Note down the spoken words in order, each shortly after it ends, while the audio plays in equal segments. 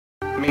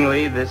Ming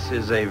Li, this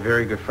is a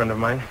very good friend of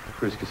mine,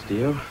 Cruz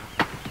Castillo.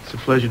 It's a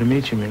pleasure to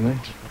meet you, Ming Li.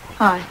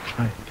 Hi.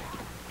 Hi.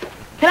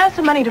 Can I have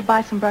some money to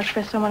buy some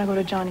breakfast? I want to go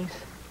to Johnny's.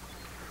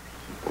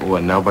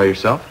 What, now by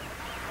yourself?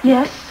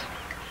 Yes.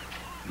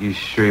 You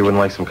sure you wouldn't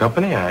like some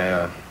company?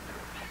 I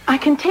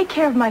can take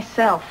care of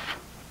myself.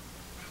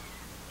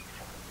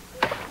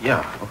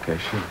 Yeah, okay,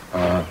 sure.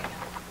 Why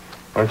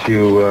don't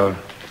you,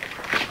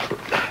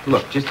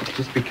 look,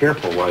 just be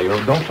careful while you're...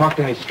 Don't talk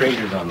to any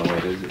strangers on the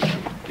way.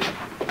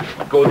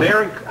 Go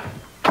there and...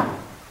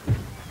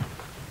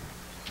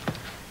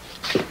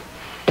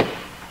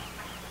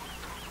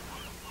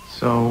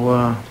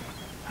 So,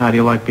 how do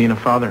you like being a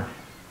father?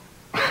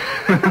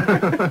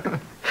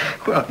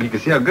 Well, you can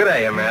see how good I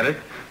am at it.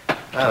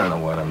 I don't know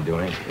what I'm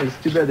doing. It's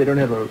too bad they don't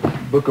have a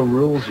book of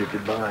rules you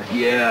could buy.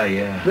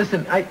 Yeah.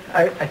 Listen, I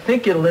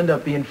think it'll end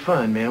up being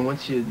fun, man,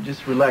 once you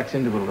just relax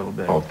into it a little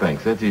bit. Oh,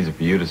 thanks. That's easy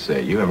for you to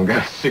say. You haven't got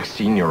a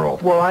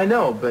 16-year-old. Well, I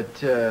know,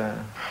 but,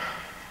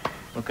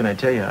 what can I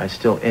tell you? I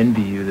still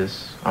envy you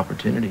this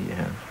opportunity you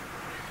have.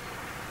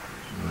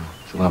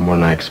 It's a lot more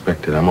than I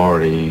expected. I'm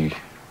already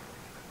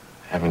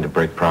having to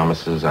break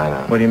promises. I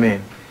know. What do you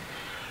mean?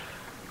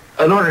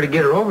 In order to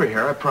get her over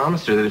here, I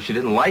promised her that if she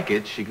didn't like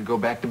it, she could go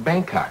back to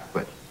Bangkok.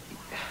 But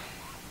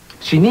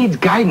she needs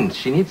guidance.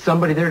 She needs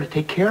somebody there to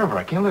take care of her.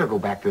 I can't let her go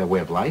back to that way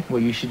of life.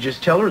 Well, you should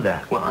just tell her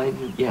that. Well,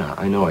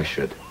 I know I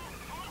should.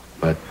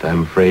 But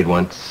I'm afraid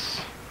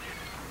once...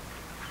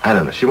 I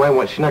don't know. She's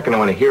not going to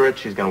want to hear it.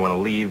 She's going to want to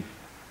leave.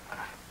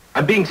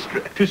 I'm being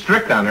too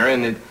strict on her,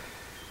 and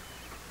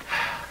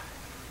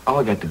all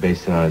I got to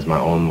base it on is my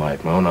own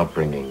life, my own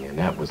upbringing, and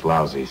that was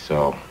lousy,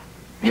 so...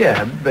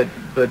 Yeah, but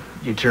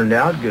you turned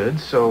out good,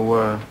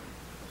 so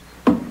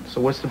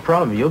what's the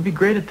problem? You'll be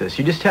great at this.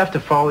 You just have to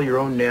follow your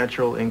own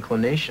natural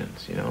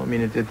inclinations, you know? I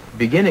mean, at the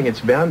beginning, it's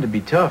bound to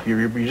be tough.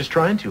 You're just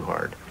trying too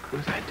hard.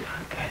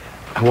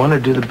 I want to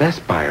do the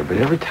best by her, but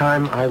every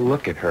time I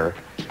look at her,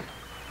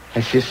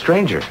 I see a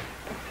stranger.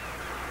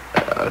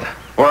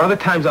 Or other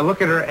times I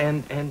look at her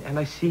and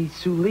I see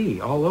Sue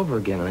Lee all over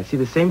again, and I see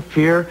the same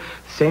fear,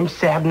 same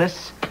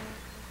sadness.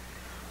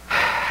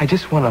 I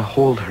just want to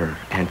hold her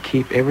and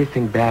keep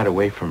everything bad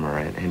away from her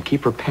and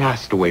keep her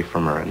past away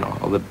from her and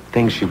all the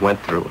things she went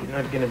through.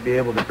 You're not going to be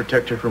able to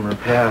protect her from her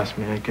past,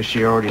 man, because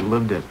she already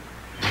lived it.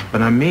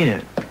 But I mean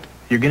it.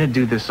 You're going to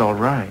do this all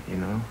right, you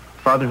know?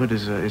 Fatherhood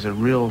is a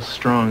real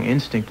strong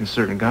instinct in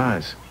certain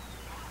guys,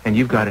 and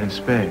you've got it in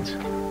spades.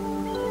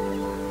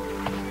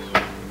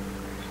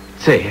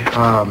 Say,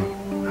 how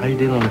you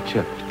dealing with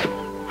Chip?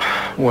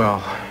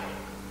 Well,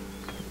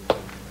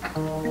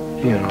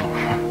 you know...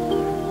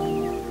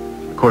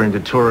 According to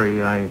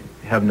Tori, I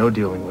have no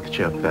dealing with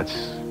Chip. That's...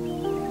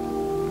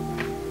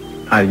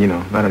 I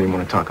don't even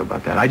want to talk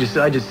about that. I just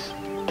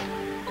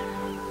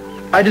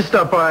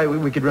stopped by.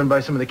 We could run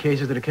by some of the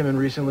cases that have come in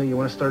recently. You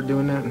want to start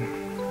doing that?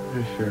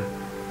 Yeah, sure.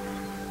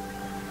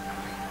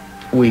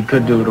 We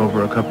could do it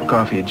over a cup of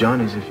coffee at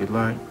Johnny's if you'd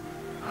like.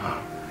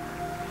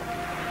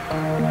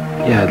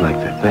 Yeah, I'd like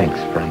that. Thanks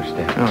for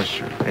understanding. Oh,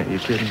 sure. Hey, you're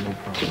kidding? No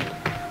problem.